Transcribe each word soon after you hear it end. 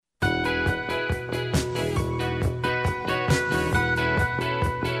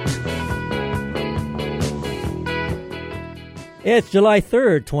It's July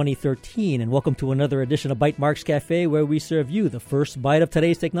 3rd, 2013, and welcome to another edition of Bytemarks Cafe, where we serve you the first bite of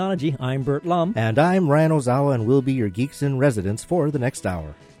today's technology. I'm Bert Lum. And I'm Ryan Ozawa, and we'll be your geeks in residence for the next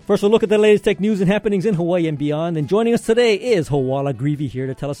hour. First, we'll look at the latest tech news and happenings in Hawaii and beyond. And joining us today is Hawala Greevy here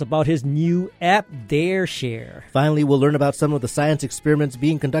to tell us about his new app, DareShare. Finally, we'll learn about some of the science experiments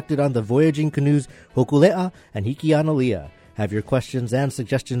being conducted on the voyaging canoes Hokulea and Hikianalia. Have your questions and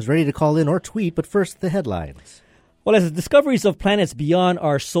suggestions ready to call in or tweet, but first, the headlines. Well, as the discoveries of planets beyond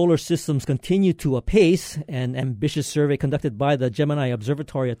our solar systems continue to apace, an ambitious survey conducted by the Gemini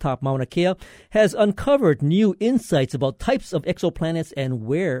Observatory atop Mauna Kea has uncovered new insights about types of exoplanets and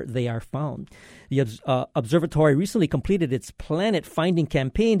where they are found. The observatory recently completed its planet finding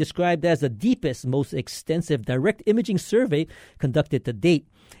campaign, described as the deepest, most extensive direct imaging survey conducted to date.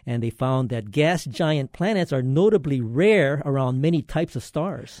 And they found that gas giant planets are notably rare around many types of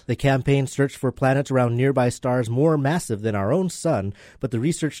stars. The campaign searched for planets around nearby stars more massive than our own sun, but the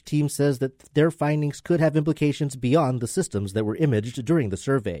research team says that their findings could have implications beyond the systems that were imaged during the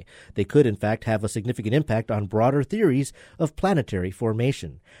survey. They could, in fact, have a significant impact on broader theories of planetary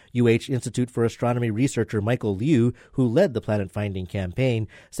formation. UH Institute for Astronomy researcher Michael Liu, who led the planet finding campaign,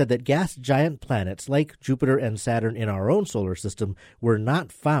 said that gas giant planets like Jupiter and Saturn in our own solar system were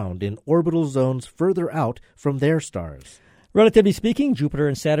not found in orbital zones further out from their stars. Relatively speaking, Jupiter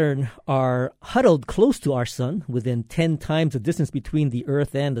and Saturn are huddled close to our sun, within 10 times the distance between the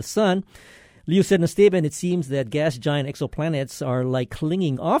Earth and the sun. Liu said in a statement, it seems that gas giant exoplanets are like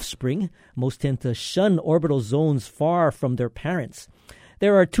clinging offspring. Most tend to shun orbital zones far from their parents.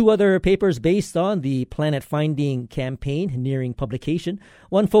 There are two other papers based on the planet finding campaign nearing publication.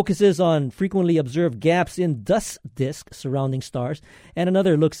 One focuses on frequently observed gaps in dust disks surrounding stars, and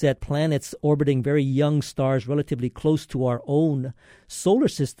another looks at planets orbiting very young stars relatively close to our own solar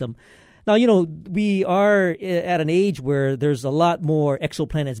system. Now, we are at an age where there's a lot more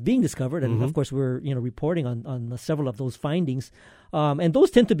exoplanets being discovered, and of course we're reporting on several of those findings, and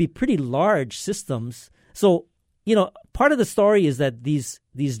those tend to be pretty large systems. So, part of the story is that these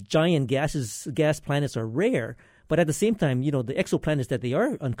giant gas planets are rare, but at the same time, the exoplanets that they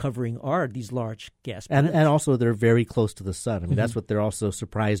are uncovering are these large gas planets. And also they're very close to the sun. I mean, that's what they're also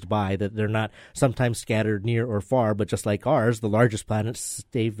surprised by, that they're not sometimes scattered near or far, but just like ours, the largest planets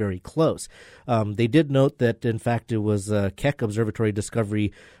stay very close. They did note that, in fact, it was Keck Observatory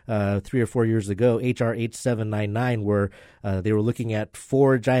discovery 3 or 4 years ago, HR 8799, where they were looking at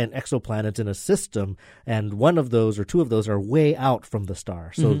 4 giant exoplanets in a system, and one of those or two of those are way out from the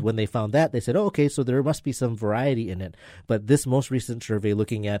star. So when they found that, they said, okay, so there must be some variety in it. But this most recent survey,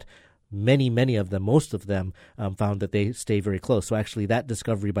 looking at many of them, most of them, found that they stay very close. So actually that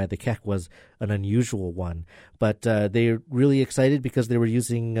discovery by the Keck was an unusual one. But they're really excited because they were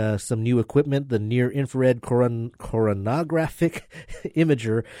using some new equipment, the near-infrared coronagraphic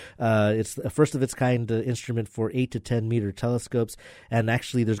imager. It's a first-of-its-kind instrument for 8 to 10-meter telescopes. And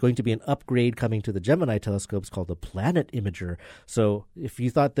actually there's going to be an upgrade coming to the Gemini telescopes called the Planet Imager. So if you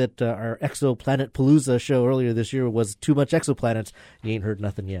thought that our Exoplanet Palooza show earlier this year was too much exoplanets, you ain't heard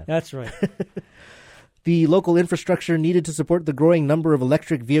nothing yet. That's right. The local infrastructure needed to support the growing number of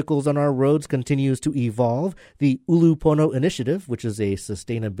electric vehicles on our roads continues to evolve. The Ulupono Initiative, which is a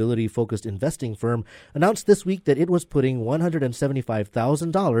sustainability-focused investing firm, announced this week that it was putting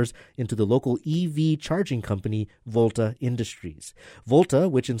 $175,000 into the local EV charging company, Volta Industries. Volta,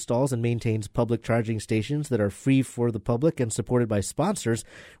 which installs and maintains public charging stations that are free for the public and supported by sponsors,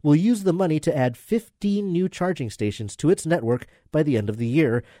 will use the money to add 15 new charging stations to its network by the end of the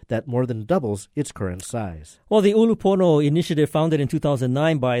year. That more than doubles its current size. Well, the Ulupono Initiative, founded in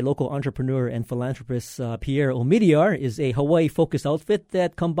 2009 by local entrepreneur and philanthropist Pierre Omidyar, is a Hawaii-focused outfit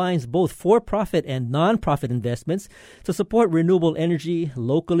that combines both for-profit and non-profit investments to support renewable energy,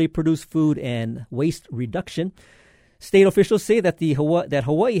 locally produced food, and waste reduction. State officials say that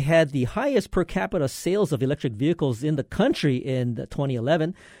Hawaii had the highest per capita sales of electric vehicles in the country in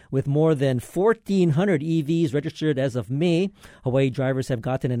 2011, with more than 1,400 EVs registered as of May. Hawaii drivers have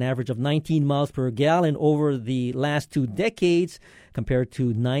gotten an average of 19 miles per gallon over the last 2 decades, compared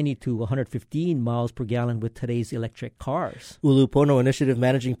to 90 to 115 miles per gallon with today's electric cars. Ulupono Initiative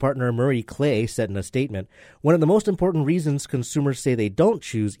managing partner Murray Clay said in a statement, "One of the most important reasons consumers say they don't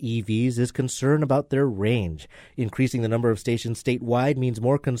choose EVs is concern about their range. Increasing the number of stations statewide means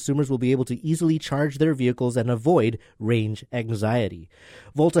more consumers will be able to easily charge their vehicles and avoid range anxiety."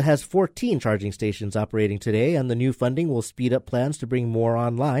 Volta has 14 charging stations operating today, and the new funding will speed up plans to bring more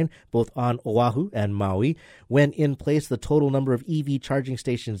online, both on Oahu and Maui. When in place, the total number of EV charging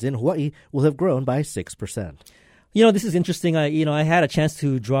stations in Hawaii will have grown by 6%. This is interesting. I had a chance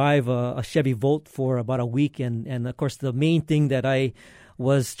to drive a Chevy Volt for about a week, and of course, the main thing that I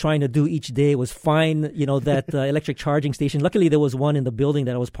was trying to do each day was find, that electric charging station. Luckily, there was one in the building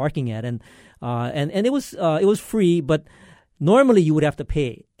that I was parking at, and it was free, but normally you would have to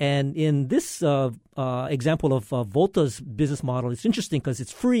pay. And in this example of Volta's business model, it's interesting because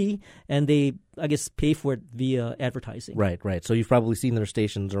it's free, and they, I guess, pay for it via advertising. Right. So you've probably seen their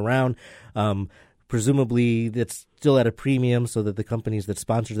stations around. Presumably, it's still at a premium so that the companies that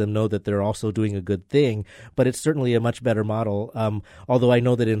sponsor them know that they're also doing a good thing. But it's certainly a much better model. Although I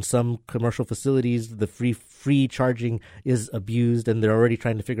know that in some commercial facilities, the free charging is abused, and they're already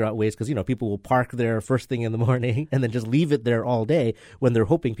trying to figure out ways because, people will park there first thing in the morning and then just leave it there all day when they're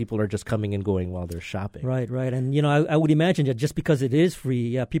hoping people are just coming and going while they're shopping. Right. And, I would imagine that just because it is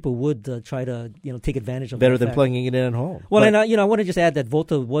free, people would try to, take advantage of it. Better than plugging it in at home. Well, and I want to just add that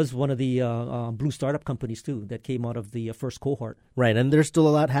Volta was one of the blue startup companies, too, that came out of the first cohort. Right, and there's still a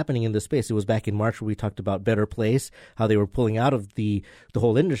lot happening in this space. It was back in March where we talked about Better Place, how they were pulling out of the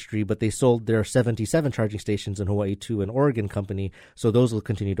whole industry, but they sold their 77 charging stations in Hawaii to an Oregon company, so those will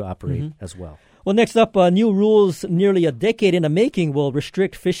continue to operate as well. Well, next up, new rules nearly a decade in the making will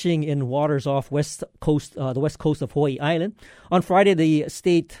restrict fishing in waters off the west coast of Hawaii Island. On Friday, the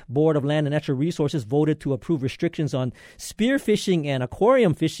State Board of Land and Natural Resources voted to approve restrictions on spear fishing and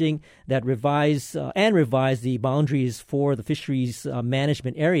aquarium fishing that revise the boundaries for the fisheries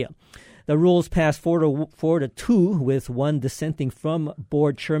management area. The rules passed 4-2 with one dissenting from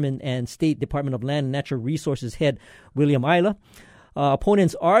board chairman and State Department of Land and Natural Resources head William Ayla.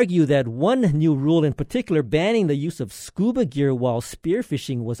 Opponents argue that one new rule in particular banning the use of scuba gear while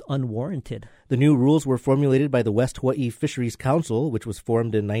spearfishing was unwarranted. The new rules were formulated by the West Hawaii Fisheries Council, which was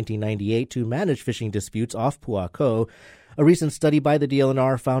formed in 1998 to manage fishing disputes off Puako. A recent study by the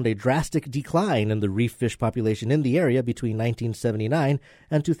DLNR found a drastic decline in the reef fish population in the area between 1979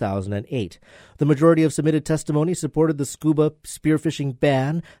 and 2008. The majority of submitted testimony supported the scuba spearfishing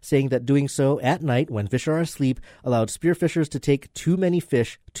ban, saying that doing so at night when fish are asleep allowed spearfishers to take too many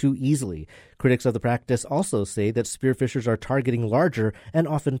fish too easily. Critics of the practice also say that spearfishers are targeting larger and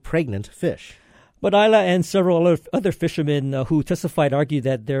often pregnant fish. But Ayla and several other fishermen who testified argued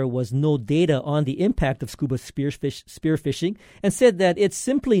that there was no data on the impact of scuba spearfishing and said that it's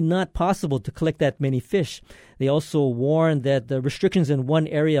simply not possible to collect that many fish. They also warned that the restrictions in one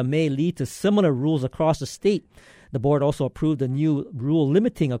area may lead to similar rules across the state. The board also approved a new rule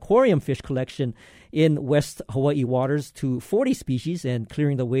limiting aquarium fish collection in West Hawaii waters to 40 species and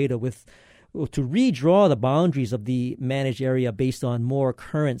clearing the way to redraw the boundaries of the managed area based on more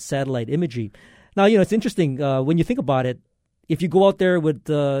current satellite imagery. Now, it's interesting when you think about it. If you go out there with,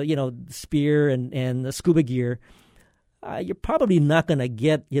 spear and the scuba gear, you're probably not going to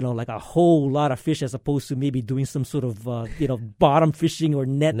get, like a whole lot of fish as opposed to maybe doing some sort of, bottom fishing or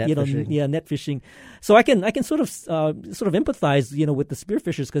net fishing. Net fishing. So I can sort of empathize, with the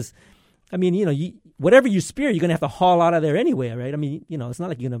spearfishers because, whatever you spear, you're going to have to haul out of there anyway, right? It's not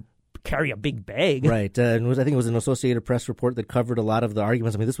like you're going to carry a big bag. Right. And I think it was an Associated Press report that covered a lot of the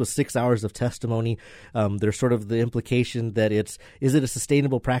arguments. This was 6 hours of testimony. There's sort of the implication that is it a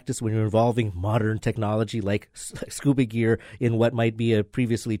sustainable practice when you're involving modern technology like scuba gear in what might be a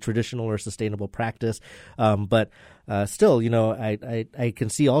previously traditional or sustainable practice? But still, I can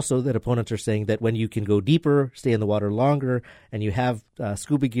see also that opponents are saying that when you can go deeper, stay in the water longer, and you have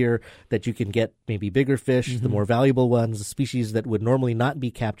scuba gear, that you can get maybe bigger fish, the more valuable ones, the species that would normally not be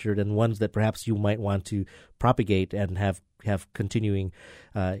captured, and ones that perhaps you might want to propagate and have continuing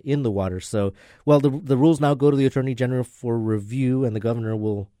in the water. So, the rules now go to the Attorney General for review, and the governor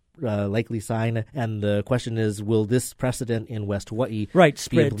will likely sign. And the question is, will this precedent in West Hawaii be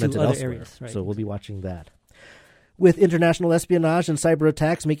implemented to other elsewhere? areas? Right. So we'll be watching that. With international espionage and cyber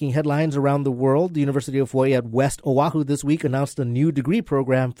attacks making headlines around the world, the University of Hawaii at West Oahu this week announced a new degree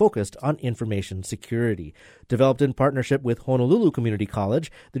program focused on information security. Developed in partnership with Honolulu Community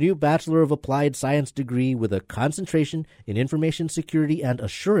College, the new Bachelor of Applied Science degree with a concentration in information security and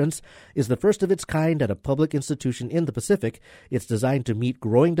assurance is the first of its kind at a public institution in the Pacific. It's designed to meet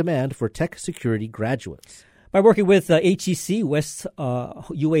growing demand for tech security graduates. By working with HEC,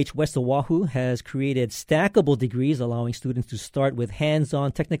 UH West Oahu has created stackable degrees, allowing students to start with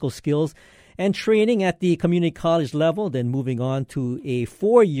hands-on technical skills and training at the community college level, then moving on to a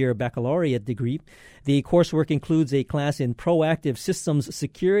 4-year baccalaureate degree. The coursework includes a class in proactive systems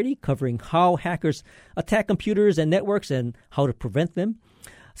security, covering how hackers attack computers and networks and how to prevent them.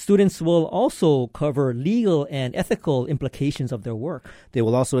 Students will also cover legal and ethical implications of their work. They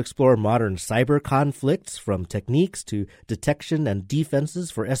will also explore modern cyber conflicts, from techniques to detection and defenses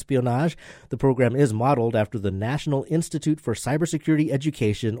for espionage. The program is modeled after the National Institute for Cybersecurity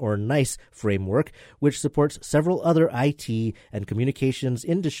Education, or NICE, framework, which supports several other IT and communications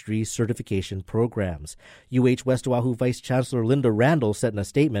industry certification programs. UH West Oahu Vice Chancellor Linda Randall said in a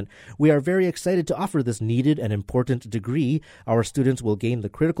statement, "We are very excited to offer this needed and important degree. Our students will gain the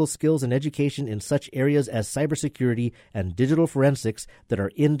critical skills and education in such areas as cybersecurity and digital forensics that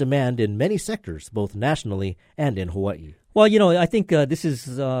are in demand in many sectors, both nationally and in Hawaii." Well, I think this is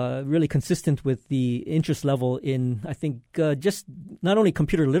really consistent with the interest level in, I think, just not only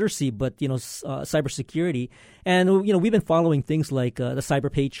computer literacy, but, cybersecurity. And, we've been following things like the Cyber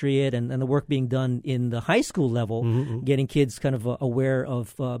Patriot and the work being done in the high school level, getting kids kind of aware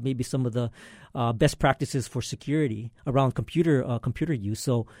of maybe some of the best practices for security around computer use.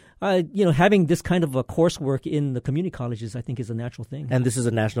 So, having this kind of a coursework in the community colleges, I think, is a natural thing. And this is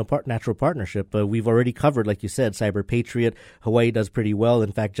a natural partnership. We've already covered, like you said, Cyber Patriot. Hawaii does pretty well.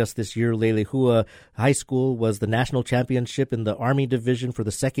 In fact, just this year, Lelehua High School was the national championship in the Army Division for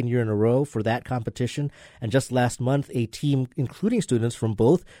the second year in a row for that competition. And just last month, a team, including students from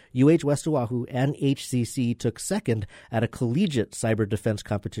both UH West Oahu and HCC, took second at a collegiate cyber defense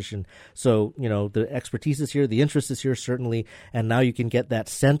competition. So, the expertise is here, the interest is here, certainly. And now you can get that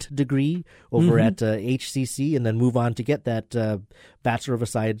CENT degree over at HCC and then move on to get that Bachelor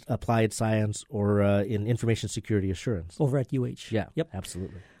of Applied Science or in Information Security Assurance. Over at UH. Yeah, yep,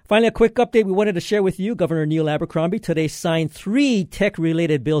 absolutely. Finally, a quick update we wanted to share with you. Governor Neil Abercrombie today signed 3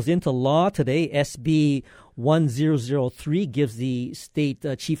 tech-related bills into law today. SB 1003 gives the state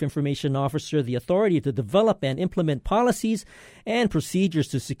chief information officer the authority to develop and implement policies and procedures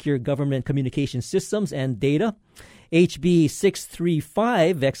to secure government communication systems and data. HB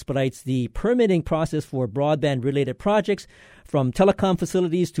 635 expedites the permitting process for broadband-related projects, from telecom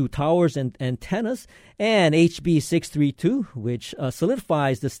facilities to towers and antennas. And HB 632, which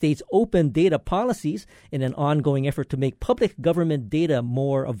solidifies the state's open data policies in an ongoing effort to make public government data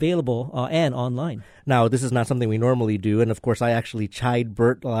more available and online. Now, this is not something we normally do. And, of course, I actually chide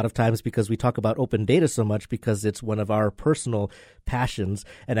Bert a lot of times because we talk about open data so much, because it's one of our personal passions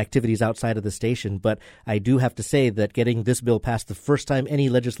and activities outside of the station. But I do have to say that getting this bill passed the first time any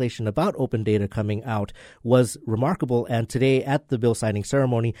legislation about open data coming out was remarkable. And today at the bill signing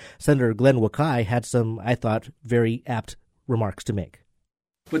ceremony, Senator Glenn Wakai had some, I thought, very apt remarks to make.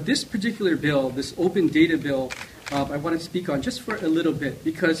 But this particular bill, this open data bill, I want to speak on just for a little bit,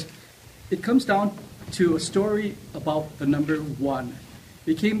 because it comes down to a story about the number 1.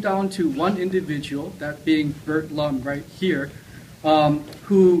 It came down to one individual, that being Bert Lum right here,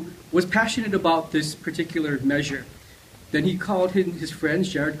 who was passionate about this particular measure. Then he called in his friends,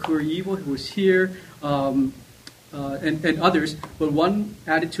 Jared Kuriivo, who was here, and others, but one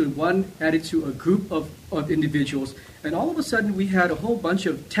added to a group of individuals. And all of a sudden, we had a whole bunch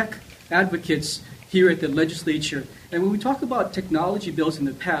of tech advocates here at the legislature. And when we talk about technology bills in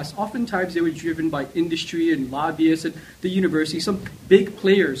the past, oftentimes they were driven by industry and lobbyists at the university. Some big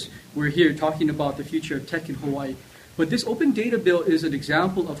players were here talking about the future of tech in Hawaii. But this open data bill is an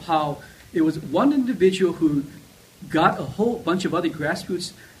example of how it was one individual who got a whole bunch of other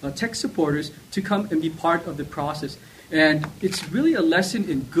grassroots tech supporters to come and be part of the process. And it's really a lesson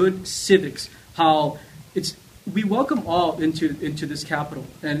in good civics, how we welcome all into this Capitol.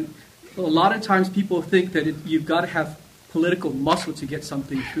 And a lot of times people think that you've got to have political muscle to get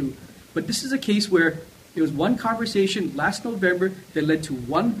something through. But this is a case where it was one conversation last November that led to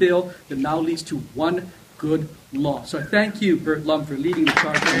one bill that now leads to one good law. So I thank you, Bert Lum, for leading the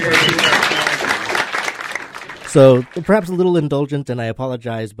charge. So perhaps a little indulgent, and I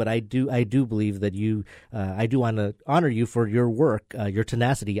apologize, but I do believe that I do want to honor you for your work, your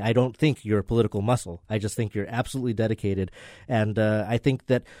tenacity. I don't think you're a political muscle. I just think you're absolutely dedicated. And I think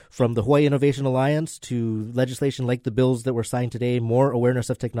that from the Hawaii Innovation Alliance to legislation like the bills that were signed today, more awareness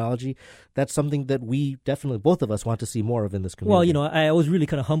of technology, that's something that we definitely, both of us, want to see more of in this community. Well, I was really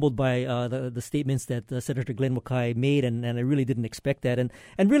kind of humbled by the statements that Senator Glenn Wakai made, and I really didn't expect that.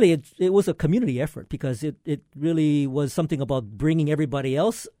 And really, it was a community effort, because it really was something about bringing everybody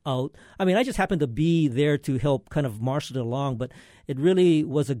else out. I mean, I just happened to be there to help kind of marshal it along, but it really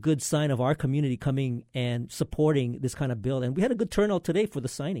was a good sign of our community coming and supporting this kind of bill. And we had a good turnout today for the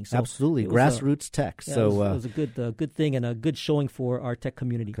signing. So absolutely. Grassroots tech. Yeah, so it was a good thing and a good showing for our tech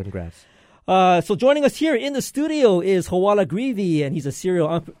community. Congrats. So joining us here in the studio is Hawala Greevy, and he's a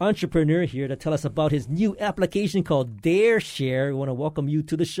serial entrepreneur here to tell us about his new application called DareShare. We want to welcome you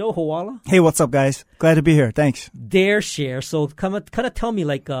to the show, Hawala. Hey, what's up, guys? Glad to be here. Thanks. DareShare. So kind of tell me,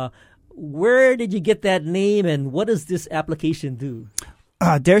 where did you get that name, and what does this application do?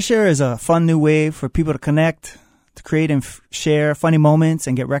 DareShare is a fun new way for people to connect, to create and share funny moments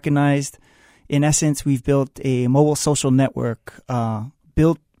and get recognized. In essence, we've built a mobile social network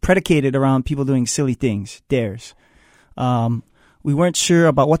predicated around people doing silly things, dares. We weren't sure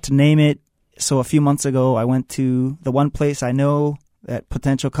about what to name it, so a few months ago I went to the one place I know that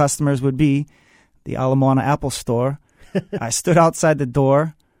potential customers would be, the Ala Moana Apple Store. I stood outside the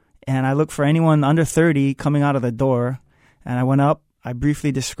door, and I looked for anyone under 30 coming out of the door, and I went up. I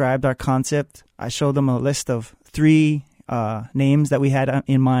briefly described our concept. I showed them a list of 3 names that we had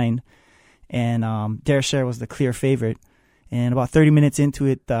in mind, and DareShare was the clear favorite. And about 30 minutes into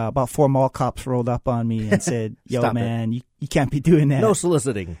it, about 4 mall cops rolled up on me and said, yo, man, you can't be doing that. No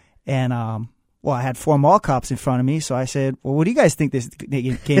soliciting. And, I had 4 mall cops in front of me, so I said, well, what do you guys think this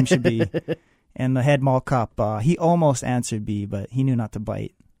game should be? And the head mall cop, he almost answered B, but he knew not to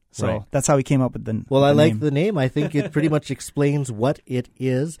bite. So That's how we came up with the Well, I like name. the name. I think it pretty much explains what it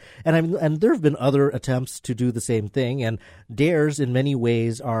is. And there have been other attempts to do the same thing. And dares, in many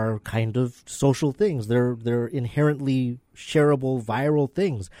ways, are kind of social things. They're inherently shareable, viral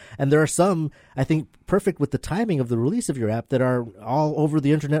things. And there are some, I think, perfect with the timing of the release of your app that are all over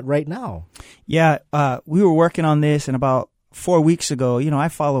the internet right now. Yeah, we were working on this, and about 4 weeks ago, I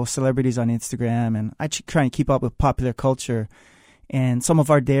follow celebrities on Instagram, and I try and keep up with popular culture. And some of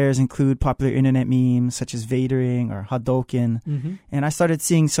our dares include popular internet memes such as Vadering or Hadoken. Mm-hmm. And I started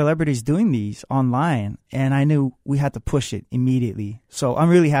seeing celebrities doing these online, and I knew we had to push it immediately. So I'm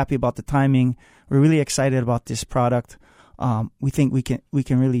really happy about the timing. We're really excited about this product. We think we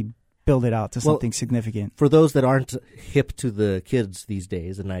can really build it out to something significant. For those that aren't hip to the kids these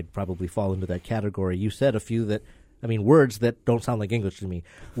days, and I'd probably fall into that category, you said a few words that don't sound like English to me.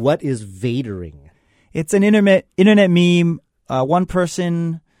 What is Vadering? It's an internet meme. One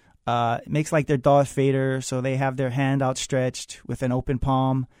person makes like their Darth Vader, so they have their hand outstretched with an open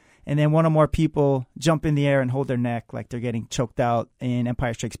palm, and then one or more people jump in the air and hold their neck like they're getting choked out in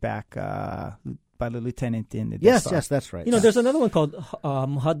Empire Strikes Back by the lieutenant in the Death Star. Yes, that's right. There's another one called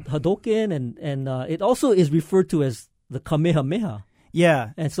Hadoken, and it also is referred to as the Kamehameha.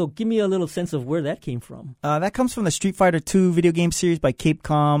 Yeah. And so give me a little sense of where that came from. That comes from the Street Fighter II video game series by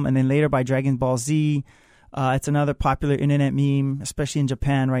Capcom, and then later by Dragon Ball Z. It's another popular internet meme, especially in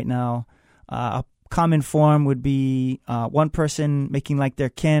Japan right now. A common form would be one person making like their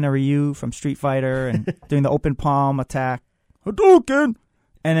Ken or Ryu from Street Fighter and doing the open palm attack, Hadouken,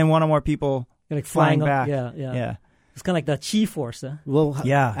 and then one or more people like flying back. Yeah. It's kind of like the Chi Force, huh? Well,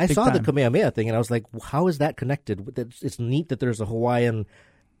 yeah, I saw the Kamehameha thing, and I was like, how is that connected? It's neat that there's a Hawaiian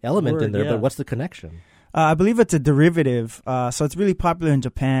element in there, but what's the connection? I believe it's a derivative, so it's really popular in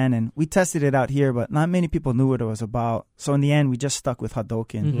Japan, and we tested it out here, but not many people knew what it was about. So in the end, we just stuck with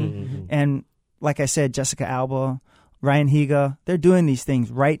Hadoken. Mm-hmm. And like I said, Jessica Alba, Ryan Higa, they're doing these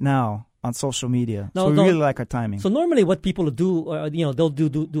things right now on social media. So we really like our timing. So normally what people do, they'll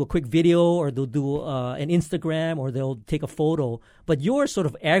do a quick video, or they'll do an Instagram, or they'll take a photo. But yours sort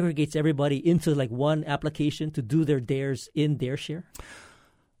of aggregates everybody into like one application to do their dares in DareShare?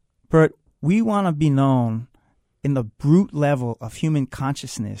 Bert, we want to be known in the brute level of human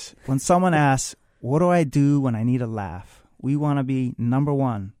consciousness. When someone asks, what do I do when I need a laugh? We want to be number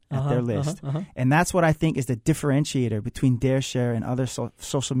one at their list. And that's what I think is the differentiator between DareShare and other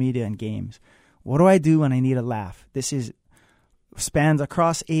social media and games. What do I do when I need a laugh? This spans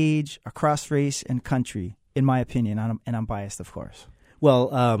across age, across race, and country, in my opinion, and I'm biased, of course.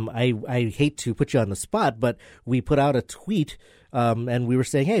 Well, I hate to put you on the spot, but we put out a tweet, and we were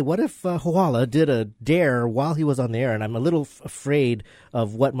saying, hey, what if Hawala did a dare while he was on the air? And I'm a little afraid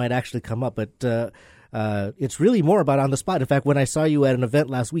of what might actually come up, but it's really more about on the spot. In fact, when I saw you at an event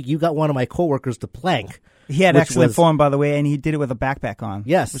last week, you got one of my coworkers to plank. He had excellent form, by the way, and he did it with a backpack on.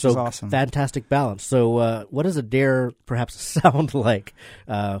 Yes, which is awesome. Fantastic balance. So what does a dare perhaps sound like,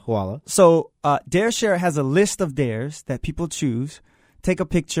 Hawala? So DareShare has a list of dares that people choose. Take a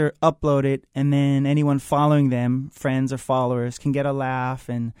picture, upload it, and then anyone following them, friends or followers, can get a laugh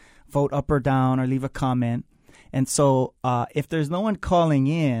and vote up or down or leave a comment. And so if there's no one calling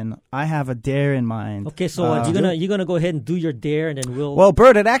in, I have a dare in mind. Okay, so you're gonna go ahead and do your dare, and then we'll... Well,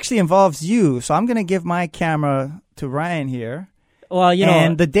 Bert, it actually involves you, so I'm going to give my camera to Ryan here. Well,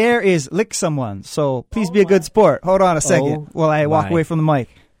 and the dare is lick someone, so please be a good sport. Hold on a second while I walk away from the mic.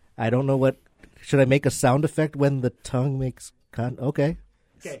 I don't know what... Should I make a sound effect when the tongue makes... Okay.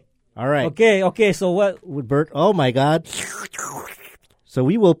 All right. Okay, so what? Bert, oh my God. So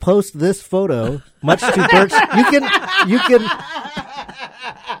we will post this photo, much to Bert's. You can.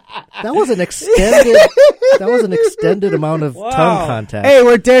 That was an extended amount of tongue contact. Hey,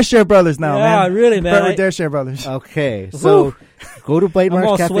 we're Dare Share Brothers now, man. Yeah, really, man. We're Dare Share Brothers. Okay, so go to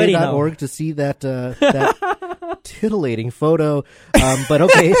BiteMarksCafe.org to see that titillating photo. But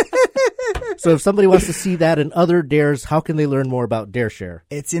okay, so if somebody wants to see that and other dares, how can they learn more about Dare Share?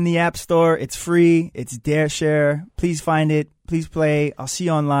 It's in the App Store. It's free. It's Dare Share. Please find it. Please play. I'll see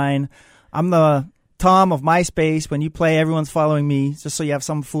you online. I'm the Tom of MySpace. When you play, everyone's following me, just so you have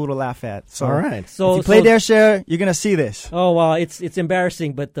some fool to laugh at. So, all right. So if you play Dare Share, you're gonna see this. Oh wow, it's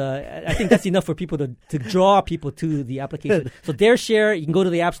embarrassing, but I think that's enough for people to draw people to the application. So Dare Share, you can go to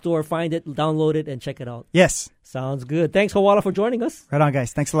the App Store, find it, download it, and check it out. Yes. Sounds good. Thanks, Hawala, for joining us. Right on,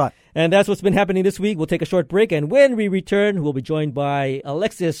 guys. Thanks a lot. And that's what's been happening this week. We'll take a short break, and when we return, we'll be joined by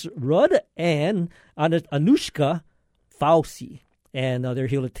Alexis Rudd and Anushka Fauci. And they're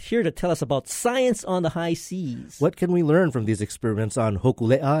here to tell us about science on the high seas. What can we learn from these experiments on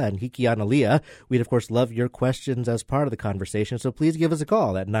Hokulea and Hikianalia? We'd, of course, love your questions as part of the conversation, so please give us a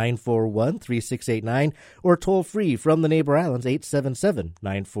call at 941-3689 or toll free from the neighbor islands,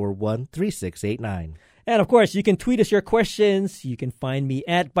 877-941-3689. And, of course, you can tweet us your questions. You can find me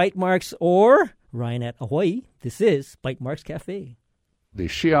at Bitemarks or Ryan at Hawaii. This is Bitemarks Cafe. The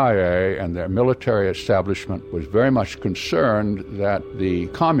CIA and their military establishment was very much concerned that the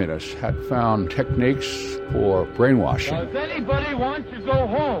communists had found techniques for brainwashing. Does anybody want to go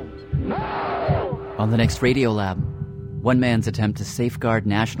home? No! On the next Radiolab, one man's attempt to safeguard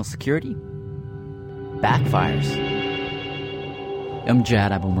national security backfires. I'm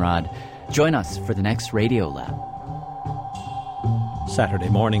Jad Abumrad. Join us for the next Radiolab. Saturday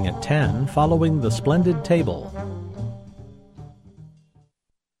morning at 10, following the Splendid Table.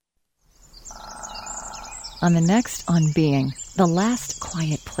 On the next On Being, the last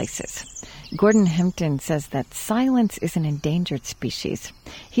quiet places. Gordon Hempton says that silence is an endangered species.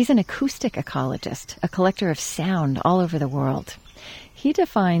 He's an acoustic ecologist, a collector of sound all over the world. He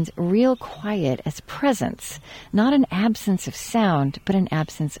defines real quiet as presence, not an absence of sound, but an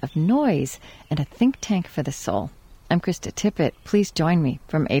absence of noise and a think tank for the soul. I'm Krista Tippett. Please join me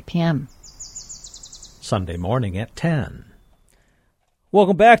from 8 p.m. Sunday morning at 10.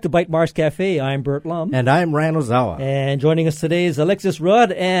 Welcome back to Bitemarks Cafe. I'm Bert Lum. And I'm Ryan Ozawa. And joining us today is Alexis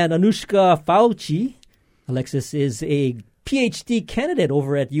Rudd and Anushka Fauci. Alexis is a PhD candidate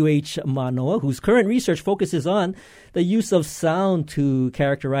over at UH Manoa, whose current research focuses on the use of sound to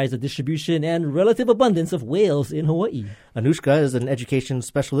characterize the distribution and relative abundance of whales in Hawaii. Anushka is an education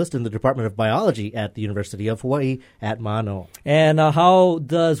specialist in the Department of Biology at the University of Hawaii at Manoa. And how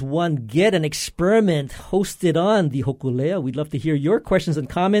does one get an experiment hosted on the Hokulea? We'd love to hear your questions and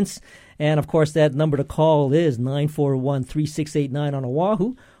comments. And, of course, that number to call is 941-3689 on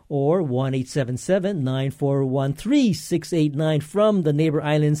Oahu, or 1-877-941-3689 from the neighbor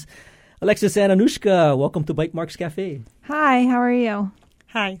islands. Alexis and Anushka, welcome to Bitemarks Cafe. Hi, how are you?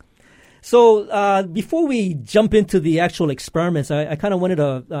 Hi. So before we jump into the actual experiments, I kind of wanted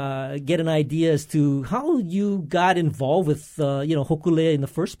to get an idea as to how you got involved with Hokulea in the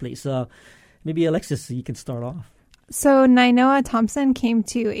first place. Maybe Alexis, you can start off. So Nainoa Thompson came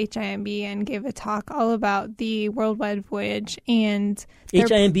to HIMB and gave a talk all about the Worldwide Voyage, and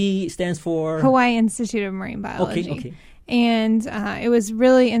HIMB stands for Hawaii Institute of Marine Biology. Okay. And it was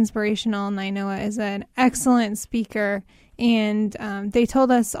really inspirational. Nainoa is an excellent speaker, and they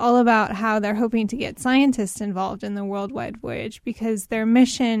told us all about how they're hoping to get scientists involved in the Worldwide Voyage because their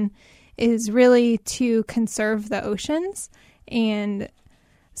mission is really to conserve the oceans, and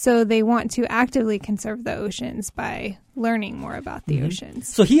so they want to actively conserve the oceans by learning more about the oceans.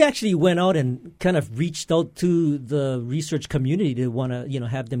 So he actually went out and kind of reached out to the research community to want to,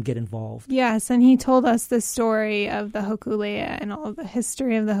 have them get involved. Yes, and he told us the story of the Hokulea and all of the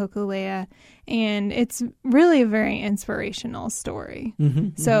history of the Hokulea, and it's really a very inspirational story.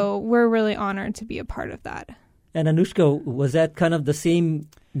 So we're really honored to be a part of that. And Anushka, was that kind of the same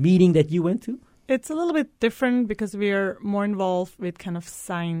meeting that you went to? It's a little bit different because we are more involved with kind of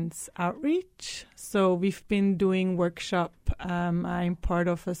science outreach. So we've been doing workshop. I'm part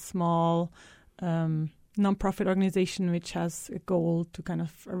of a small nonprofit organization which has a goal to kind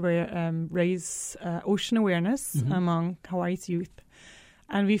of raise ocean awareness among Hawaii's youth.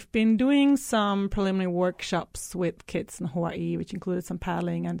 And we've been doing some preliminary workshops with kids in Hawaii, which included some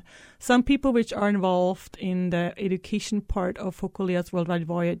paddling and some people which are involved in the education part of Hokulea's Worldwide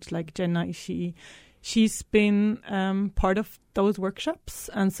Voyage, like Jenna Ishii. She's been part of those workshops.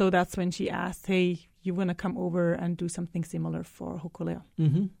 And so that's when she asked, hey, you want to come over and do something similar for Hokulea?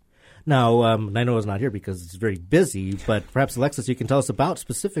 Now, Nainoa's not here because it's very busy, but perhaps, Alexis, you can tell us about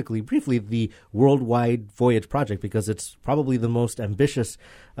specifically, briefly, the Worldwide Voyage project, because it's probably the most ambitious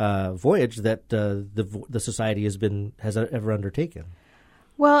voyage that the Society has ever undertaken.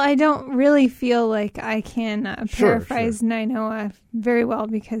 Well, I don't really feel like I can paraphrase Nainoa very well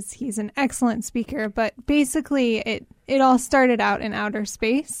because he's an excellent speaker, but basically it all started out in outer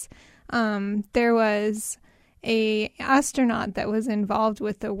space. There was a astronaut that was involved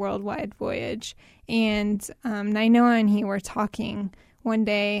with the worldwide voyage, and Nainoa and he were talking one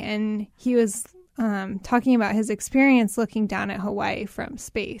day, and he was talking about his experience looking down at Hawaii from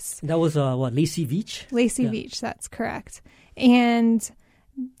space. That was Lacey Veach? Lacey Veach, that's correct. And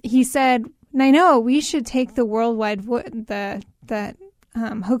he said, Nainoa, we should take the worldwide Hokulea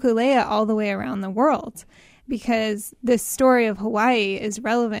all the way around the world, because this story of Hawaii is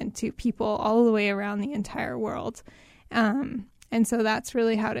relevant to people all the way around the entire world. And so that's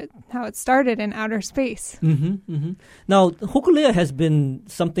really how it started in outer space. Mm-hmm, mm-hmm. Now, Hokulea has been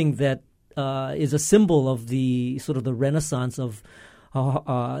something that is a symbol of the sort of the renaissance of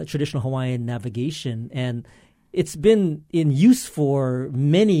traditional Hawaiian navigation, and it's been in use for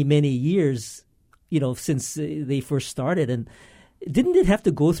many, many years, since they first started. And didn't it have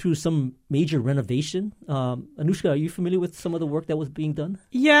to go through some major renovation? Anushka, are you familiar with some of the work that was being done?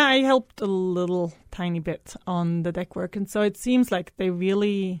 Yeah, I helped a little tiny bit on the deck work. And so it seems like they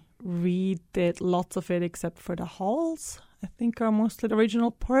really redid lots of it except for the hulls, I think are mostly the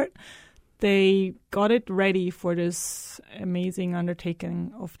original part. They got it ready for this amazing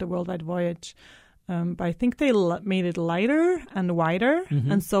undertaking of the worldwide voyage. But I think they made it lighter and wider.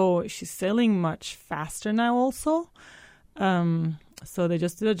 Mm-hmm. And so she's sailing much faster now also. So they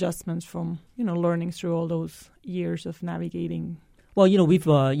just did adjustments from, learning through all those years of navigating. Well, we've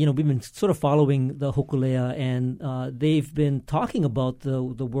been sort of following the Hokulea, and they've been talking about the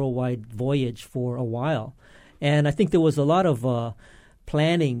worldwide voyage for a while. And I think there was a lot of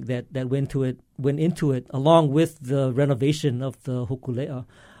planning that went into it along with the renovation of the Hokulea.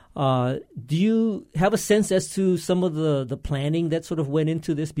 Do you have a sense as to some of the planning that sort of went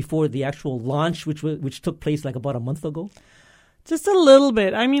into this before the actual launch, which took place like about a month ago? Just a little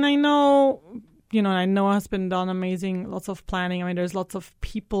bit. I mean, I know has been done lots of planning. I mean, there's lots of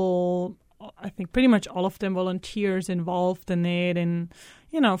people, I think pretty much all of them volunteers involved in it, and,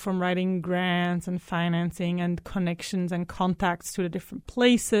 from writing grants and financing and connections and contacts to the different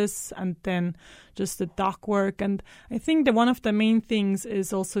places, and then just the dock work. And I think that one of the main things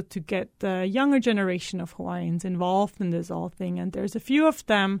is also to get the younger generation of Hawaiians involved in this whole thing. And there's a few of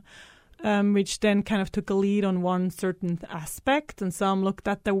them which then kind of took a lead on one certain aspect, and some looked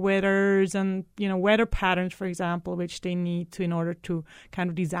at the weathers and, weather patterns, for example, which they need to in order to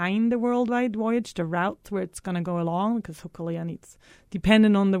kind of design the worldwide voyage, the route where it's going to go along, because Hokulea needs,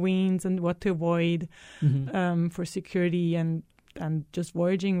 dependent on the winds and what to avoid for security and just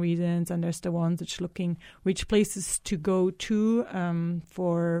voyaging reasons. And there's the ones which looking which places to go to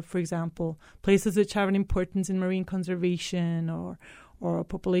for example, places which have an importance in marine conservation or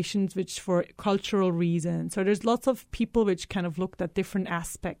populations which for cultural reasons. So there's lots of people which kind of looked at different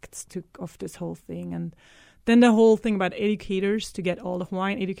aspects of this whole thing. And then the whole thing about educators, to get all the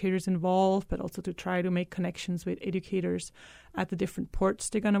Hawaiian educators involved, but also to try to make connections with educators at the different ports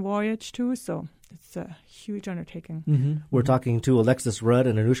they're going to voyage to. So it's a huge undertaking. Mm-hmm. We're talking to Alexis Rudd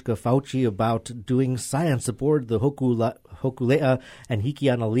and Anushka Fauci about doing science aboard the Hokulea and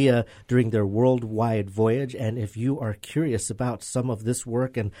Hikianalia during their worldwide voyage. And if you are curious about some of this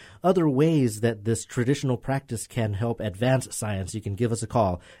work and other ways that this traditional practice can help advance science, you can give us a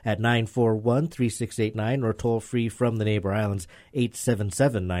call at 941-3689 or toll free from the neighbor islands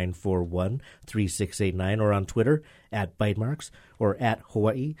 877-941-3689 or on Twitter at Bytemarks or at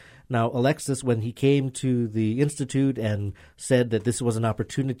Hawaii. Now, Alexis, when he came to the Institute and said that this was an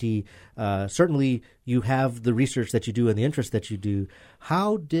opportunity, certainly you have the research that you do and the interest that you do.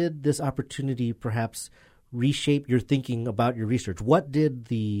 How did this opportunity perhaps reshape your thinking about your research? What did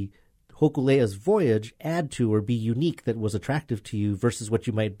the Hokulea's voyage add to or be unique that was attractive to you versus what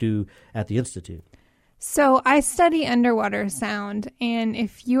you might do at the Institute? So I study underwater sound, and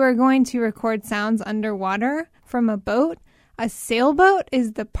if you are going to record sounds underwater from a boat, a sailboat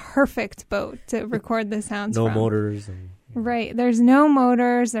is the perfect boat to record the sounds from. No motors. Right. There's no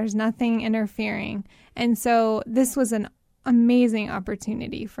motors. There's nothing interfering. And so this was an amazing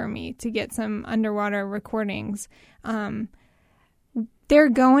opportunity for me to get some underwater recordings. They're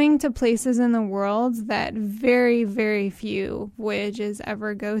going to places in the world that very, very few voyages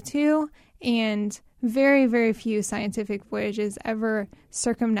ever go to. And very, very few scientific voyages ever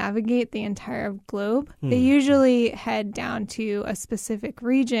circumnavigate the entire globe. They usually head down to a specific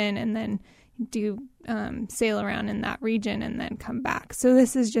region and then do sail around in that region and then come back. So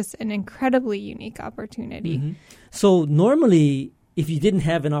this is just an incredibly unique opportunity. So normally, if you didn't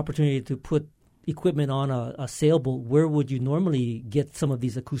have an opportunity to put equipment on a sailboat, where would you normally get some of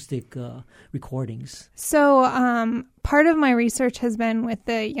these acoustic recordings? So part of my research has been with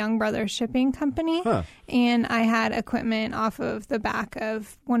the Young Brothers Shipping Company, and I had equipment off of the back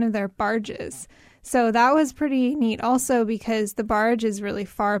of one of their barges. So that was pretty neat also because the barge is really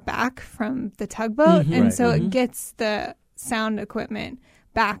far back from the tugboat, and so it gets the sound equipment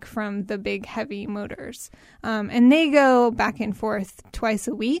back from the big heavy motors. And they go back and forth twice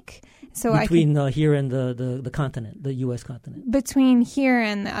a week. So between here and the continent, the U.S. continent? Between here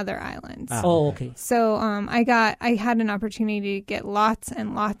and the other islands. Oh, okay. So I had an opportunity to get lots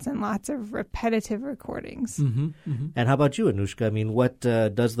and lots and lots of repetitive recordings. And how about you, Anushka? I mean, what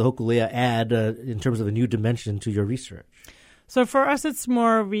does the Hokulea add in terms of a new dimension to your research? So for us, it's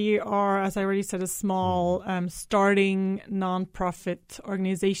more, we are, as I already said, a small starting nonprofit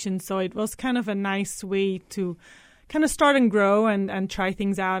organization. So it was kind of a nice way to kind of start and grow and try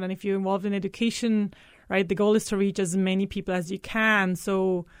things out. And if you're involved in education, right, the goal is to reach as many people as you can.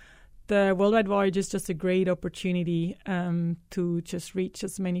 So the Worldwide Voyage is just a great opportunity to just reach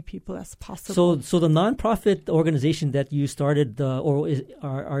as many people as possible. So the nonprofit organization that you started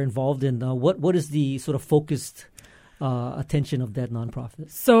are involved in, what is the sort of focused attention of that nonprofit?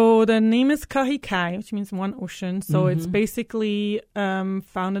 So the name is Kahikai, which means one ocean. So it's basically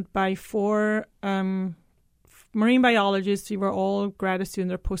founded by 4 marine biologists. We were all grad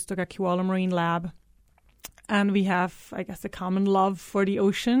students or postdoc at Kewalo Marine Lab. And we have, I guess, a common love for the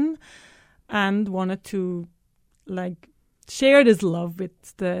ocean and wanted to share this love with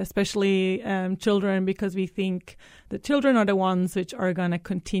especially children, because we think the children are the ones which are going to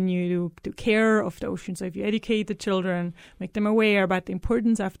continue to care of the ocean. So if you educate the children, make them aware about the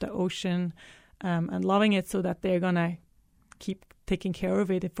importance of the ocean and loving it, so that they're going to keep taking care of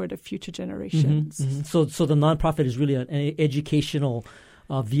it for the future generations. So the nonprofit is really an educational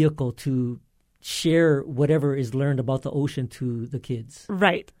vehicle to share whatever is learned about the ocean to the kids.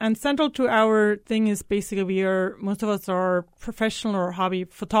 Right. And central to our thing is basically most of us are professional or hobby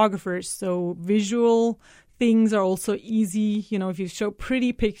photographers. So visual things are also easy. You know, if you show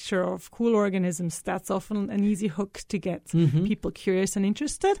pretty picture of cool organisms, that's often an easy hook to get people curious and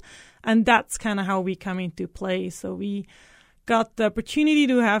interested. And that's kind of how we come into play. So we got the opportunity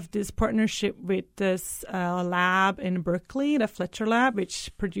to have this partnership with this lab in Berkeley, the Fletcher Lab,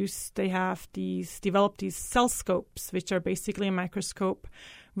 which developed these CellScopes, which are basically a microscope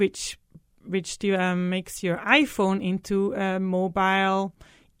which makes your iPhone into a mobile,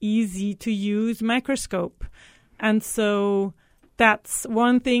 easy-to-use microscope. And so that's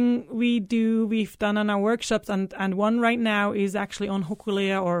one thing we've done on our workshops, and one right now is actually on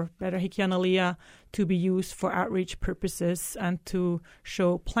Hokulea, or better Hikianalia, to be used for outreach purposes and to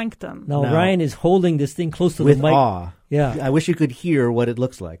show plankton. Now Ryan is holding this thing close to the mic. With awe. Yeah. I wish you could hear what it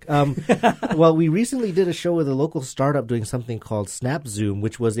looks like. Well, we recently did a show with a local startup doing something called SnapZoom,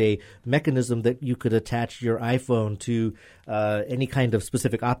 which was a mechanism that you could attach your iPhone to any kind of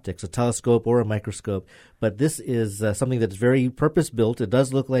specific optics, a telescope or a microscope. But this is something that's very purpose-built. It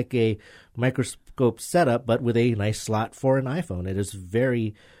does look like a microscope setup, but with a nice slot for an iPhone. It is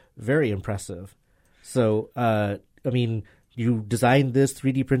very, very impressive. So, you designed this,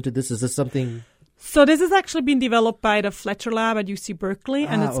 3D printed this. Is this something? So this has actually been developed by the Fletcher Lab at UC Berkeley,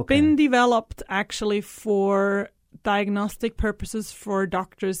 and it's been developed actually for diagnostic purposes for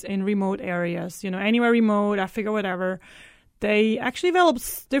doctors in remote areas. You know, anywhere remote, Africa, whatever. They actually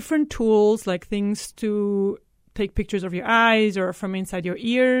developed different tools, like things to take pictures of your eyes or from inside your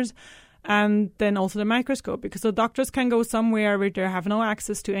ears. And then also the microscope, because the doctors can go somewhere where they have no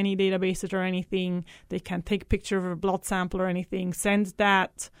access to any databases or anything. They can take a picture of a blood sample or anything, send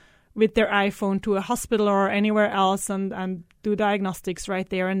that with their iPhone to a hospital or anywhere else and do diagnostics right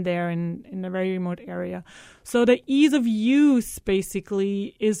there and there in a very remote area. So the ease of use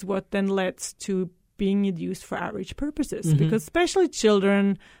basically is what then leads to being used for outreach purposes, because especially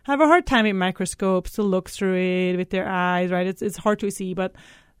children have a hard time with microscopes to look through it with their eyes, right? It's hard to see, but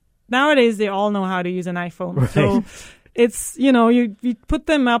nowadays, they all know how to use an iPhone. Right. So it's, you put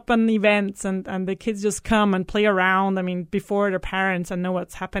them up on events and the kids just come and play around, before their parents and know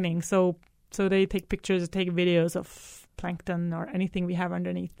what's happening. So they take pictures, take videos of plankton or anything we have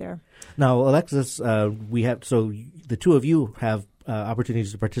underneath there. Now, Alexis, the two of you have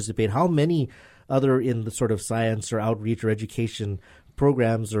opportunities to participate. How many other in the sort of science or outreach or education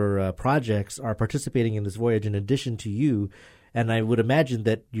programs or projects are participating in this voyage in addition to you. And I would imagine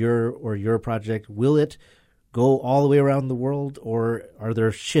that your project, will it go all the way around the world, or are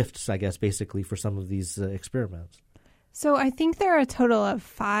there shifts, I guess, basically for some of these experiments? So I think there are a total of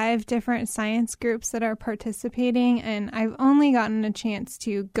 5 different science groups that are participating, and I've only gotten a chance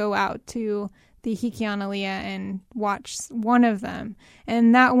to go out to the Hikianalia and watch one of them.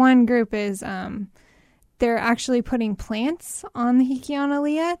 And that one group is they're actually putting plants on the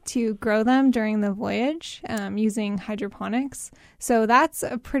Hikianalia to grow them during the voyage using hydroponics. So that's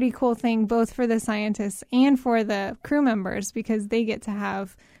a pretty cool thing, both for the scientists and for the crew members, because they get to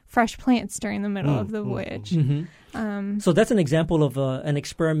have fresh plants during the middle of the voyage. Mm-hmm. So that's an example of an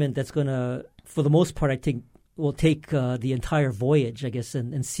experiment that's going to, for the most part, I think, will take the entire voyage, I guess,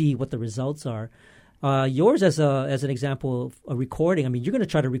 and see what the results are. Yours, as an example of a recording, I mean, you're going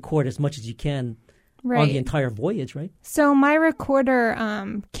to try to record as much as you can on the entire voyage, right? So my recorder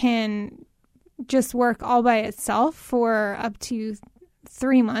can just work all by itself for up to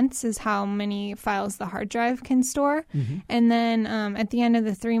 3 months is how many files the hard drive can store. Mm-hmm. And then at the end of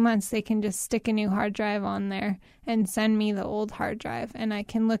the 3 months, they can just stick a new hard drive on there and send me the old hard drive. And I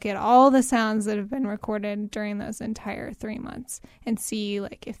can look at all the sounds that have been recorded during those entire 3 months and see,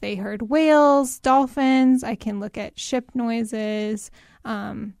 like, if they heard whales, dolphins. I can look at ship noises,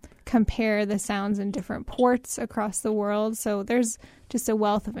 compare the sounds in different ports across the world. So there's just a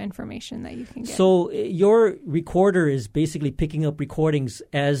wealth of information that you can get. So your recorder is basically picking up recordings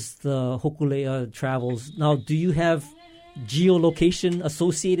as the Hokulea travels. Now, do you have geolocation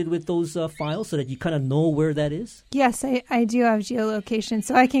associated with those files so that you kind of know where that is? Yes, I do have geolocation,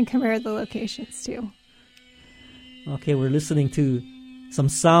 so I can compare the locations too. Okay, we're listening to some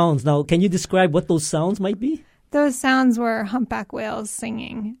sounds. Now, can you describe what those sounds might be? Those sounds were humpback whales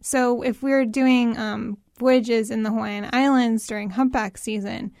singing. So if we were doing voyages in the Hawaiian Islands during humpback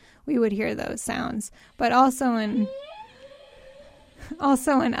season, we would hear those sounds. But also in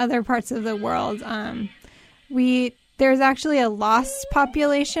other parts of the world, there's actually a lost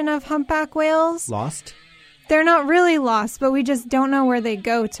population of humpback whales. Lost? They're not really lost, but we just don't know where they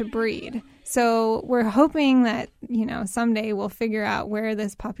go to breed. So we're hoping that, someday we'll figure out where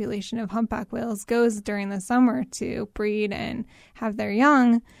this population of humpback whales goes during the summer to breed and have their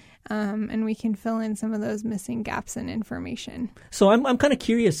young, and we can fill in some of those missing gaps in information. So I'm kind of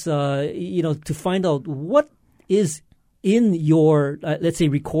curious, to find out what is in your, let's say,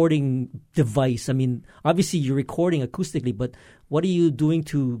 recording device. I mean, obviously you're recording acoustically, but what are you doing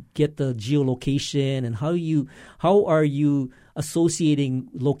to get the geolocation, and how are you associating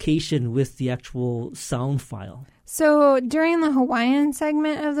location with the actual sound file? So during the Hawaiian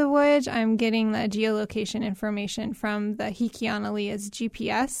segment of the voyage, I'm getting the geolocation information from the Hikianalia's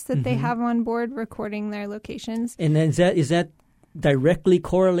GPS that they have on board, recording their locations. And then is that directly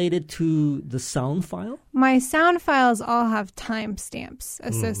correlated to the sound file? My sound files all have timestamps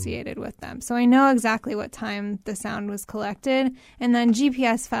associated with them. So I know exactly what time the sound was collected. And then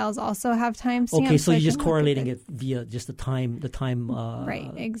GPS files also have timestamps. Okay, so you're just correlating it via just the time right,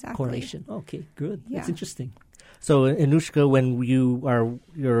 exactly. correlation. Okay, good. Yeah. That's interesting. So, Anushka, when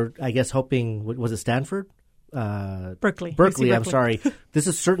you're, I guess, helping, was it Stanford? Berkeley. I'm sorry. This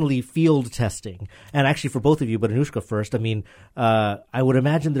is certainly field testing. And actually for both of you, but Anushka first, I mean, I would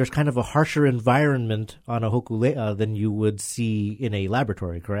imagine there's kind of a harsher environment on a Hokulea than you would see in a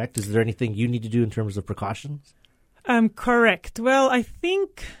laboratory, correct? Is there anything you need to do in terms of precautions? Correct. Well, I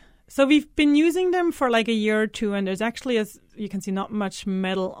think... So we've been using them for like a year or two, and there's actually, as you can see, not much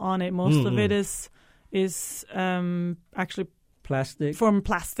metal on it. Most of it is actually plastic. From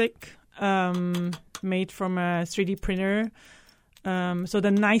plastic. Made from a 3D printer. So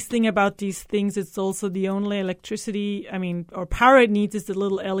the nice thing about these things, it's also the only electricity, or power it needs is the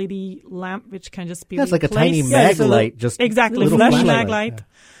little LED lamp, which can just be replaced. It's like a tiny mag light. Exactly, flash mag light.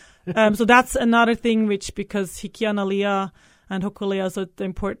 Yeah. So that's another thing which, because Hikianalia and Hokulea, so the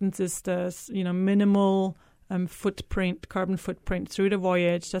importance is the minimal carbon footprint through the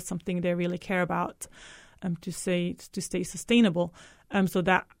voyage. That's something they really care about to stay sustainable. So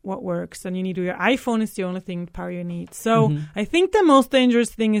that what works. And you need your iPhone is the only thing power you need. So I think the most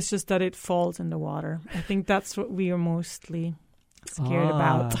dangerous thing is just that it falls in the water. I think that's what we are mostly scared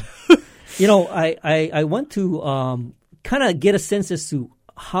about. I want to kind of get a sense as to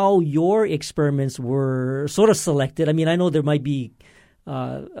how your experiments were sort of selected. I mean, I know there might be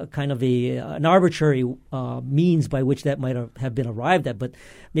a kind of an arbitrary means by which that might have been arrived at, but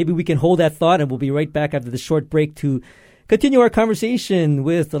maybe we can hold that thought, and we'll be right back after the short break to Continue our conversation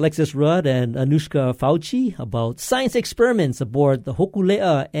with Alexis Rudd and Anushka Fauci about science experiments aboard the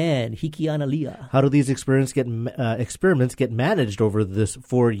Hokulea and Hikianalia. How do these experiments get managed over this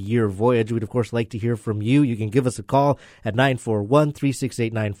 4-year voyage? We'd, of course, like to hear from you. You can give us a call at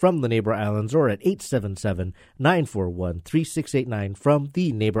 941-3689 from the Neighbor Islands or at 877-941-3689 from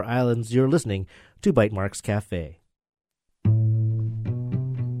the Neighbor Islands. You're listening to Bytemarks Cafe.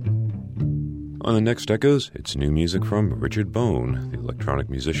 On the next Echoes, it's new music from Richard Bone. The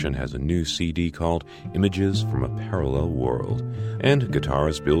electronic musician has a new CD called Images from a Parallel World. And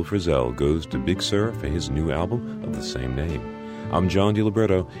guitarist Bill Frisell goes to Big Sur for his new album of the same name. I'm John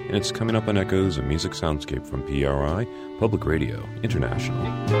DiLibretto, and it's coming up on Echoes, a music soundscape from PRI, Public Radio International.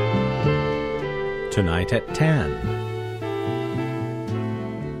 Tonight at 10.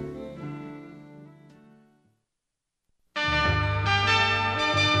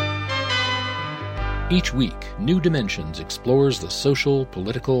 Each week, New Dimensions explores the social,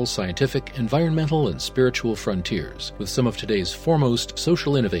 political, scientific, environmental, and spiritual frontiers with some of today's foremost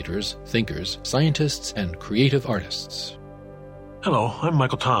social innovators, thinkers, scientists, and creative artists. Hello, I'm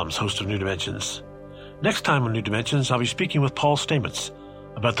Michael Toms, host of New Dimensions. Next time on New Dimensions, I'll be speaking with Paul Stamets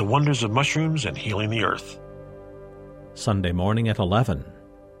about the wonders of mushrooms and healing the earth. Sunday morning at 11.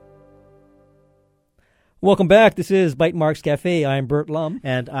 Welcome back. This is Bytemarks Cafe. I'm Bert Lum.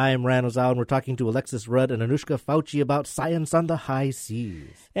 And I'm Ran Ozawa, and we're talking to Alexis Rudd and Anushka Fauci about science on the high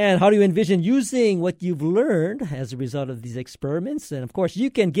seas. And how do you envision using what you've learned as a result of these experiments? And, of course,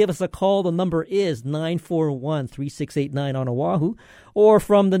 you can give us a call. The number is 941-3689 on Oahu, or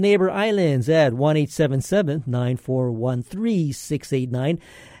from the Neighbor Islands at 1-877-941-3689.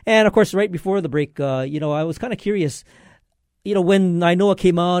 And, of course, right before the break, I was kind of curious. When Nainoa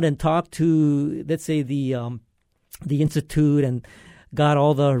came out and talked to, let's say, the institute and got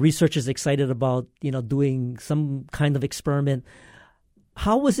all the researchers excited about, doing some kind of experiment,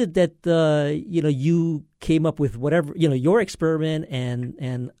 how was it that, you came up with whatever, your experiment,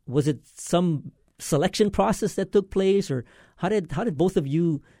 and was it some selection process that took place, or how did both of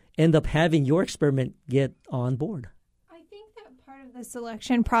you end up having your experiment get on board? The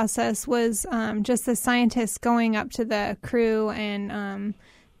selection process was just the scientists going up to the crew and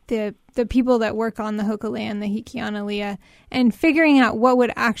the people that work on the Hokulea and the Hikianalia and figuring out what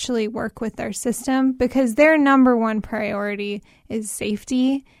would actually work with their system, because their number one priority is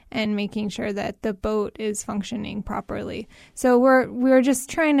safety and making sure that the boat is functioning properly. So we're just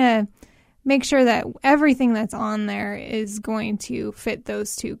trying to make sure that everything that's on there is going to fit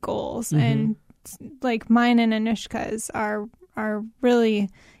those two goals. Mm-hmm. And like mine and Anushka's are really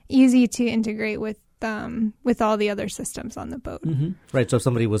easy to integrate with all the other systems on the boat. Mm-hmm. Right, so if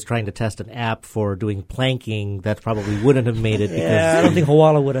somebody was trying to test an app for doing planking, that probably wouldn't have made it. Because I don't think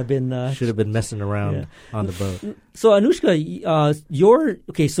Hawala would have been... should have been messing around on the boat. So Anushka, your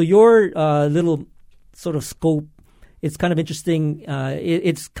little sort of scope, it's kind of interesting.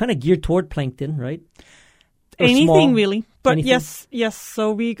 It's kind of geared toward plankton, right? Anything small, really, but anything? yes.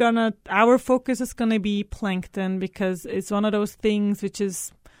 So our focus is gonna be plankton, because it's one of those things which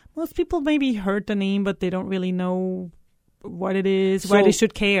is, most people maybe heard the name, but they don't really know what it is, why they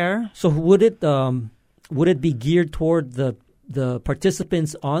should care. So would it be geared toward the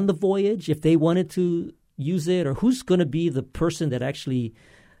participants on the voyage if they wanted to use it, or who's going to be the person that actually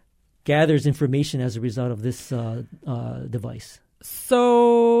gathers information as a result of this device?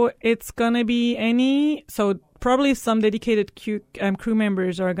 So it's going to be probably some dedicated crew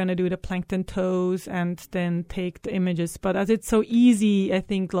members are going to do the plankton tows and then take the images. But as it's so easy, I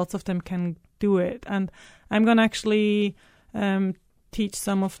think lots of them can do it. And I'm going to actually teach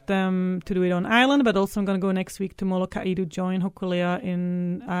some of them to do it on island, but also I'm going to go next week to Molokai to join Hokulea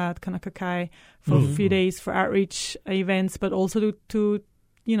in Kanakakai for a few days for outreach events, but also to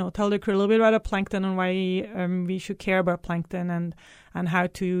tell the crew a little bit about plankton and why we should care about plankton and how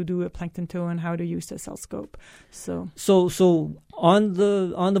to do a plankton tow and how to use the CellScope. So on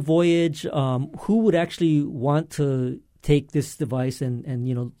the voyage, who would actually want to take this device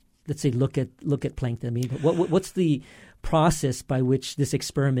and let's say look at plankton? I mean, what's the process by which this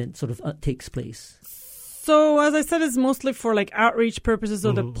experiment sort of takes place? So, as I said, it's mostly for outreach purposes.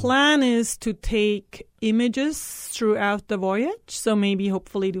 So the plan is to take images throughout the voyage. So maybe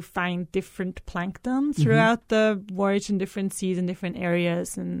hopefully to find different plankton throughout the voyage in different seas and different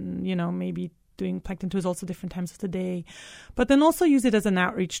areas, and maybe doing plankton tours also different times of the day. But then also use it as an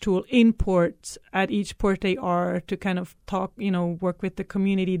outreach tool in port at each port they are, to kind of talk, work with the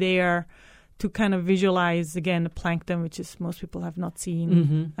community there, to kind of visualize, again, the plankton, which is most people have not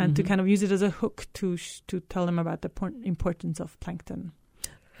seen, and to kind of use it as a hook to tell them about the importance of plankton.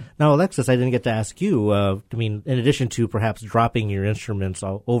 Now, Alexis, I didn't get to ask you, in addition to perhaps dropping your instruments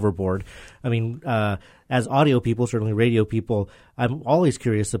overboard, as audio people, certainly radio people, I'm always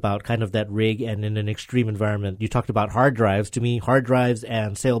curious about kind of that rig and in an extreme environment. You talked about hard drives. To me, hard drives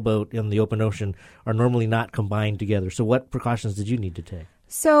and sailboat in the open ocean are normally not combined together. So what precautions did you need to take?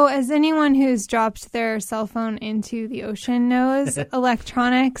 So as anyone who's dropped their cell phone into the ocean knows,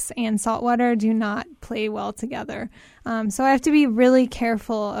 electronics and saltwater do not play well together. So I have to be really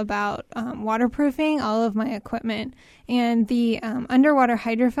careful about waterproofing all of my equipment. And the underwater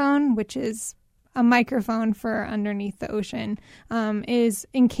hydrophone, which is a microphone for underneath the ocean, is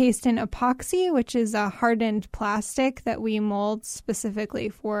encased in epoxy, which is a hardened plastic that we mold specifically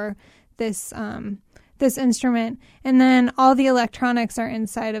for this this instrument. And then all the electronics are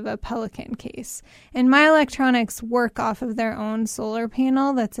inside of a Pelican case. And my electronics work off of their own solar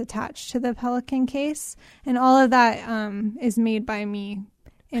panel that's attached to the Pelican case. And all of that is made by me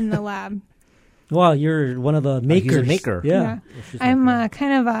in the lab. Wow, you're one of the makers. He's a maker. Yeah. I'm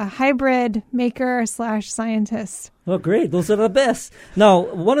kind of a hybrid maker/scientist. Oh, great. Those are the best. Now,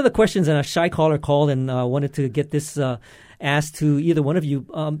 one of the questions, and a shy caller called and wanted to get this asked to either one of you.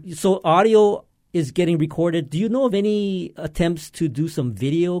 So audio is getting recorded. Do you know of any attempts to do some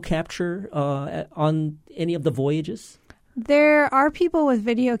video capture on any of the voyages? There are people with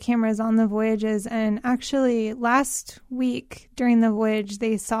video cameras on the voyages, and actually last week during the voyage,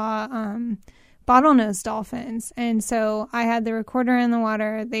 they saw bottlenose dolphins. And so I had the recorder in the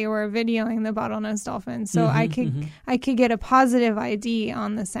water. They were videoing the bottlenose dolphins. So I could get a positive ID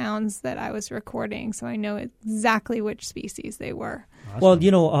on the sounds that I was recording, so I know exactly which species they were. Awesome. Well,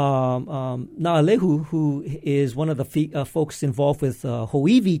 Naalehu, who is one of the folks involved with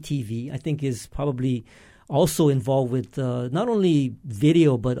Ho'iwi TV, I think is probably also involved with not only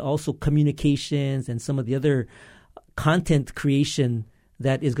video but also communications and some of the other content creation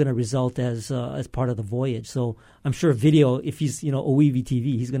that is going to result as part of the voyage. So I'm sure video, if he's Ho'iwi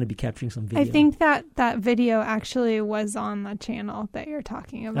TV, he's going to be capturing some video. I think that video actually was on the channel that you're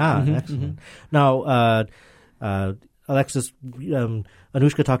talking about. Excellent. Now, Alexis,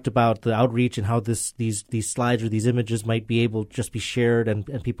 Anushka talked about the outreach and how these slides or these images might be able to just be shared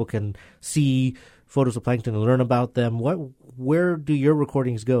and people can see photos of plankton and learn about them. Where do your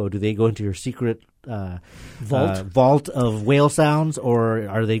recordings go? Do they go into your secret vault of whale sounds, or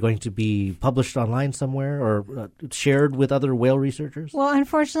are they going to be published online somewhere or shared with other whale researchers? Well,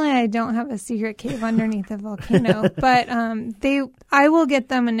 unfortunately, I don't have a secret cave underneath the volcano, but I will get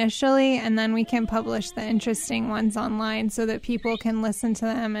them initially, and then we can publish the interesting ones online so that people can listen to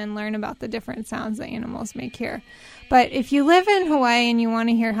them and learn about the different sounds that animals make here. But if you live in Hawaii and you want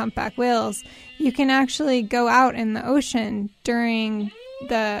to hear humpback whales, you can actually go out in the ocean during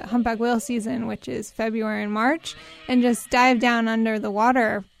the humpback whale season, which is February and March, and just dive down under the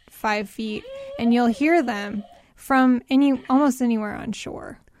water 5 feet, and you'll hear them from almost anywhere on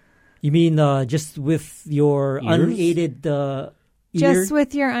shore. You mean just with your unaided ear? Just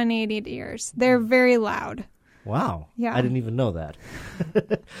with your unaided ears. They're very loud. Wow. Yeah. I didn't even know that.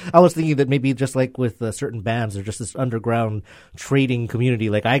 I was thinking that maybe just like with certain bands, there's just this underground trading community.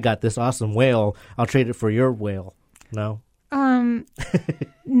 Like, I got this awesome whale, I'll trade it for your whale. No?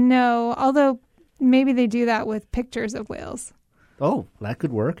 No, although maybe they do that with pictures of whales. Oh, that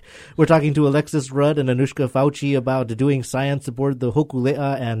could work. We're talking to Alexis Rudd and Anushka Fauci about doing science aboard the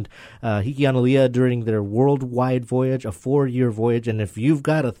Hokulea and Hiki-Analia during their worldwide voyage, a 4-year voyage. And if you've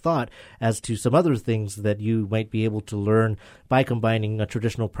got a thought as to some other things that you might be able to learn by combining a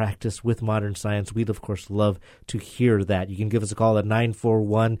traditional practice with modern science, we'd, of course, love to hear that. You can give us a call at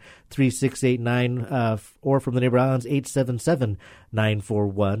 941-3689 or from the Neighbor Islands,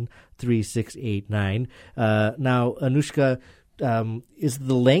 877-941-3689. Now, Anushka, is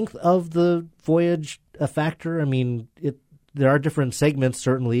the length of the voyage a factor? I mean, there are different segments,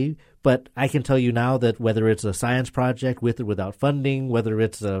 certainly, but I can tell you now that whether it's a science project with or without funding, whether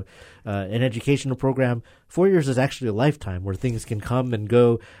it's an educational program, 4 years is actually a lifetime where things can come and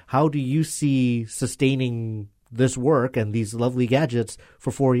go. How do you see sustaining this work and these lovely gadgets for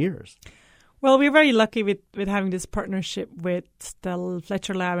 4 years? Well, we're very lucky with having this partnership with the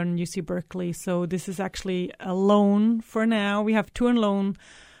Fletcher Lab and UC Berkeley. So this is actually a loan for now. We have 2 on loan.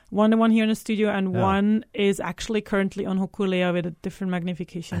 The one here in the studio, and one is actually currently on Hokulea with a different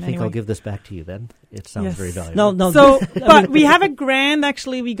magnification. I think I'll give this back to you then. It sounds very valuable. No. So, but we have a grant,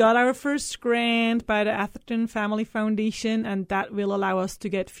 actually. We got our first grant by the Atherton Family Foundation, and that will allow us to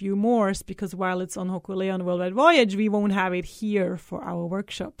get few more, because while it's on Hokulea on the Worldwide Voyage, we won't have it here for our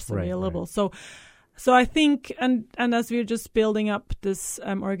workshops available. Right. So So I think, and as we're just building up this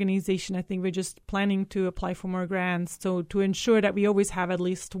organization, I think we're just planning to apply for more grants, so to ensure that we always have at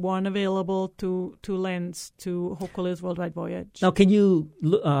least one available to lend to Hokulea's Worldwide Voyage. Now, can you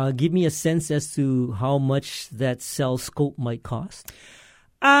give me a sense as to how much that cell scope might cost?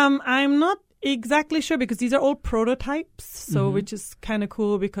 I'm not exactly sure, because these are all prototypes, so which is kind of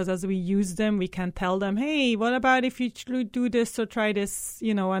cool, because as we use them, we can tell them, hey, what about if you do this or try this,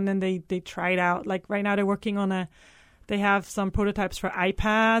 and then they try it out. Like right now they're working on they have some prototypes for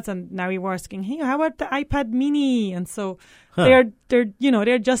iPads, and now we were asking, hey, how about the iPad mini? And so they're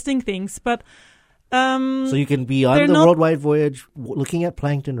adjusting things, but so you can be on the Worldwide Voyage looking at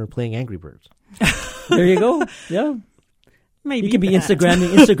plankton or playing Angry Birds. There you go. Yeah. Maybe you can be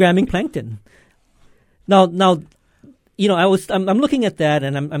Instagramming plankton. Now, I'm looking at that,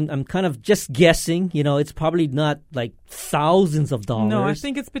 and I'm kind of just guessing. It's probably not like thousands of dollars. No, I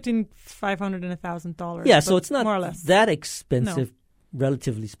think it's between $500 and $1,000. Yeah, so it's not more or less that expensive,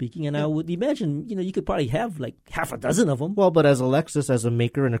 relatively speaking. And I would imagine, you could probably have like half a dozen of them. Well, but as Alexis, as a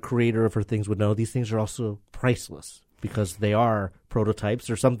maker and a creator of her things, would know, these things are also priceless because they are prototypes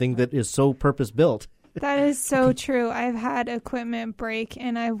or something that is so purpose built. That is so true. I've had equipment break,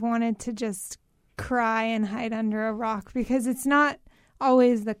 and I've wanted to just cry and hide under a rock, because it's not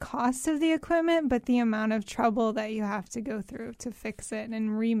always the cost of the equipment, but the amount of trouble that you have to go through to fix it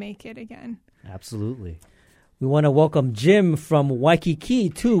and remake it again. Absolutely. We want to welcome Jim from Waikiki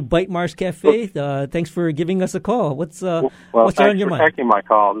to Bite Marks Cafe. Thanks for giving us a call. What's on your mind? Thanks for taking my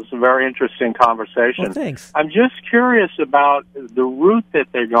call. This is a very interesting conversation. Well, thanks. I'm just curious about the route that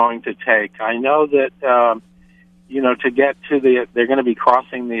they're going to take. I know that, to get to they're going to be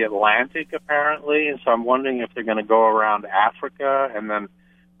crossing the Atlantic, apparently, and so I'm wondering if they're going to go around Africa and then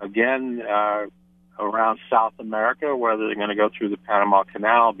again around South America, or whether they're going to go through the Panama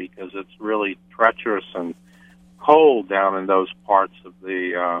Canal, because it's really treacherous and cold down in those parts of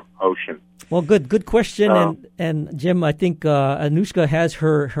the ocean. Well, good question. And Jim, I think Anushka has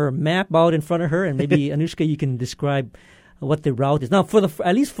her map out in front of her, and maybe Anushka, you can describe what the route is. Now,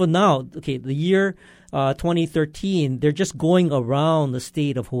 at least for now, okay, the year 2013, they're just going around the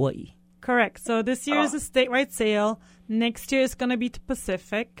state of Hawaii. Correct. So this year is a statewide sail. Next year is going to be to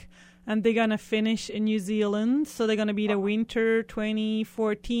Pacific, and they're going to finish in New Zealand. So they're going to be the winter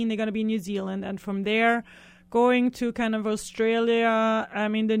 2014. They're going to be in New Zealand, and from there, going to kind of Australia,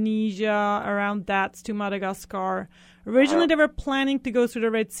 Indonesia, around that to Madagascar. Originally, they were planning to go through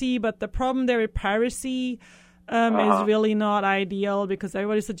the Red Sea, but the problem there with piracy is really not ideal, because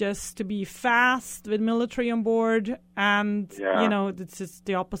everybody suggests to be fast with military on board, and, it's just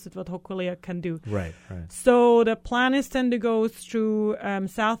the opposite what Hokulea can do. Right. So the plan is then to go through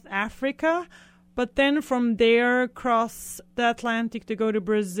South Africa, but then from there, cross the Atlantic to go to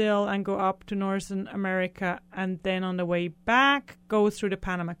Brazil and go up to Northern America. And then on the way back, go through the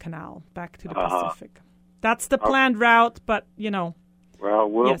Panama Canal back to the Pacific. That's the planned route, but, Well,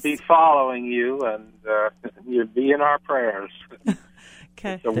 we'll be following you, and you'll be in our prayers.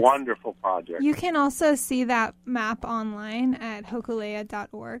 Okay. It's a wonderful project. You can also see that map online at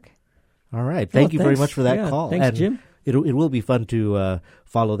hokulea.org. All right. Thank you very much for that call. Thanks, Jim. It will be fun to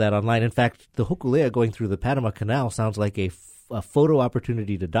follow that online. In fact, the Hokulea going through the Panama Canal sounds like a photo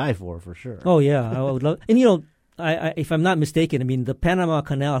opportunity to die for sure. Oh, yeah. I would love. And, I if I'm not mistaken, the Panama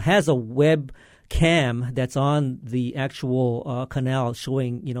Canal has a web cam that's on the actual canal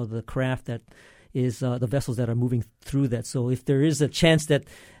showing, the craft that is the vessels that are moving through that. So if there is a chance that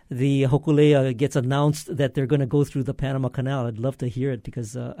the Hokulea gets announced that they're going to go through the Panama Canal, I'd love to hear it,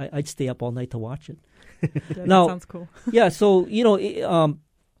 because I'd stay up all night to watch it. Now, that sounds cool. Yeah, so,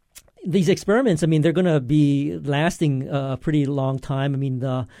 these experiments, they're going to be lasting a pretty long time.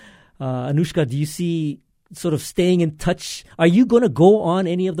 Anushka, do you see sort of staying in touch? Are you going to go on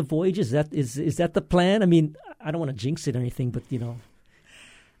any of the voyages? Is that the plan? I don't want to jinx it or anything, but,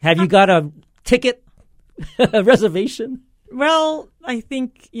 have you got a ticket, a reservation? Well, I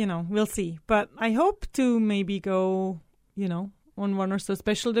think, we'll see. But I hope to maybe go, on one or so,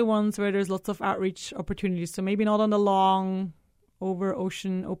 especially the ones where there's lots of outreach opportunities. So maybe not on the long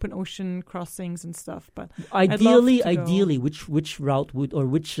open ocean crossings and stuff. But ideally, which route would, or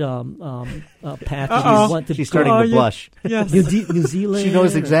which path do you want to? She's starting to blush. Yes. New Zealand. She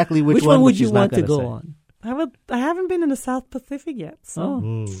knows exactly which one would she's you want not to go say. on? I haven't been in the South Pacific yet.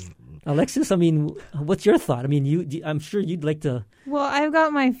 So. Alexis, what's your thought? I'm sure you'd like to. Well, I've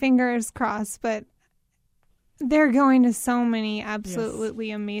got my fingers crossed, but they're going to so many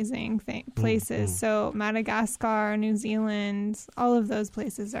absolutely amazing places. So Madagascar, New Zealand, all of those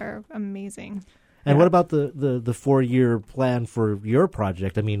places are amazing. And what about the 4-year plan for your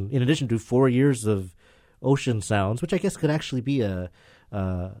project? I mean, in addition to 4 years of ocean sounds, which I guess could actually be a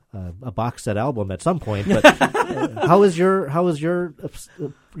box set album at some point. But how is your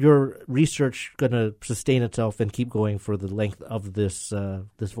research going to sustain itself and keep going for the length of this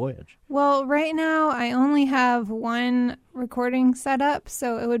voyage? Well, right now I only have one recording set up,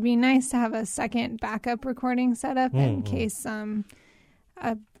 so it would be nice to have a second backup recording set up in case a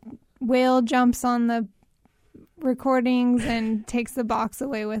whale jumps on the recordings and takes the box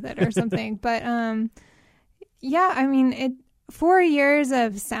away with it or something. But yeah, I mean, 4 years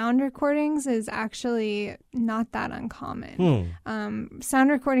of sound recordings is actually not that uncommon.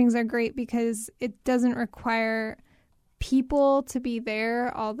 Sound recordings are great because it doesn't require people to be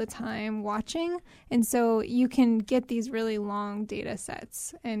there all the time watching. And so you can get these really long data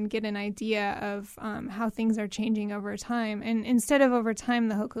sets and get an idea of how things are changing over time. And instead of over time,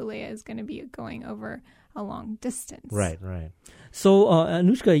 the Hokulea is going to be going over a long distance. Right. So,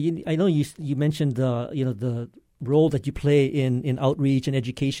 Anushka, I know you mentioned the role that you play in outreach and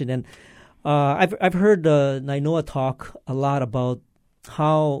education, and I've heard Nainoa talk a lot about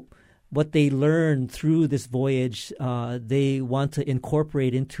how what they learned through this voyage they want to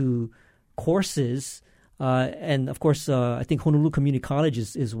incorporate into courses, and of course I think Honolulu Community College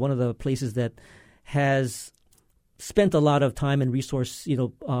is one of the places that has spent a lot of time and resource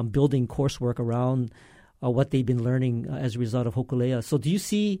building coursework around what they've been learning as a result of Hokulea. So do you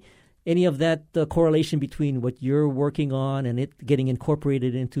see any of that correlation between what you're working on and it getting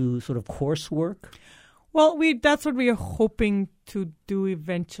incorporated into sort of coursework? Well, that's what we are hoping to do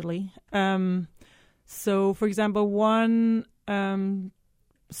eventually. So, for example, one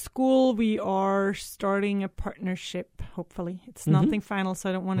school, we are starting a partnership, hopefully. It's nothing final, so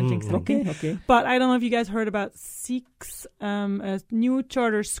I don't want to jinx anything. Okay. But I don't know if you guys heard about SEEKS, a new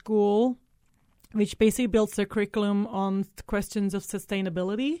charter school, which basically builds their curriculum on questions of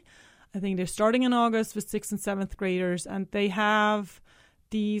sustainability. I think they're starting in August with 6th and 7th graders, and they have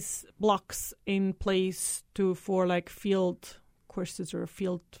these blocks in place for like field courses or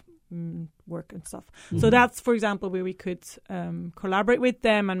field work and stuff. So that's, for example, where we could collaborate with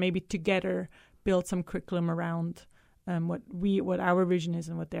them and maybe together build some curriculum around what our vision is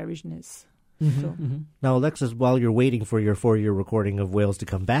and what their vision is. Now, Alexis, while you're waiting for your 4-year recording of Whales to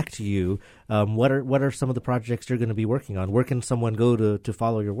come back to you, what are some of the projects you're going to be working on? Where can someone go to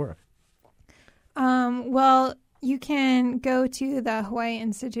follow your work? Well, you can go to the Hawaii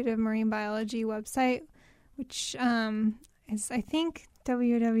Institute of Marine Biology website, which is, I think,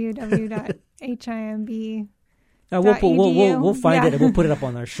 www.himb.edu. We'll find it and we'll put it up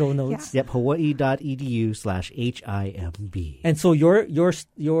on our show notes. Yep, hawaii.edu/HIMB. And so your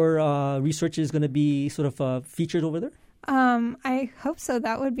research is going to be sort of featured over there? I hope so.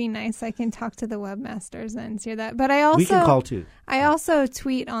 That would be nice. I can talk to the webmasters and see that. But we can call too. I also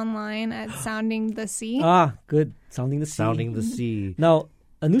tweet online at Sounding the Sea. Good. Sounding the Sea. Sounding the Sea. Now,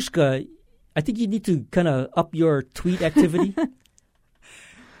 Anushka, I think you need to kind of up your tweet activity.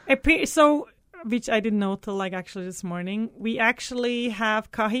 Which I didn't know till actually this morning. We actually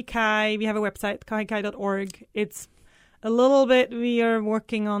have Kahikai. We have a website, kahikai.org. It's a little bit, we are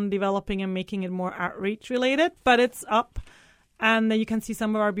working on developing and making it more outreach related, but it's up. And you can see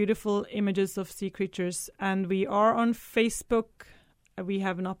some of our beautiful images of sea creatures. And we are on Facebook. We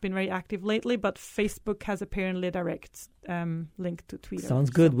have not been very active lately, but Facebook has apparently a direct link to Twitter. Sounds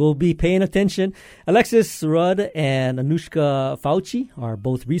good. We'll be paying attention. Alexis Rudd and Anushka Fauci are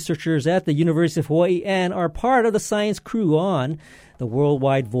both researchers at the University of Hawaii and are part of the science crew on the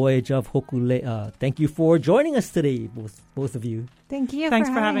worldwide voyage of Hokulea. Thank you for joining us today, both of you. Thank you. Thanks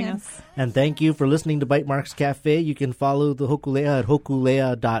for having us. And thank you for listening to Bytemarks Cafe. You can follow the Hokulea at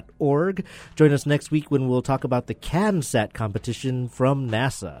hokulea.org. Join us next week when we'll talk about the CanSat competition from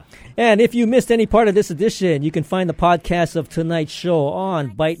NASA. And if you missed any part of this edition, you can find the podcast of tonight's show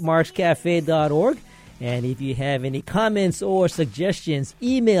on bytemarkscafe.org. And if you have any comments or suggestions,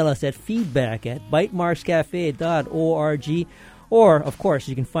 email us at feedback@bytemarkscafe.org. Or, of course,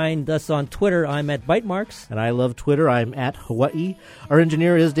 you can find us on Twitter. I'm at Bytemarks. And I love Twitter. I'm at Hawaii. Our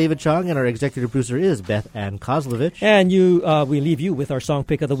engineer is David Chong, and our executive producer is Beth Ann Kozlovich. And we leave you with our song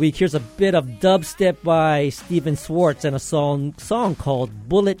pick of the week. Here's a bit of dubstep by Steven Swartz and a song called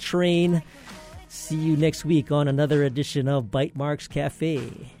Bullet Train. See you next week on another edition of Bytemarks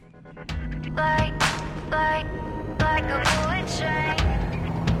Cafe. Like a bullet train.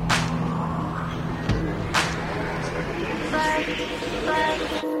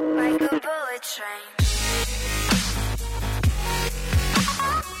 Like a bullet train.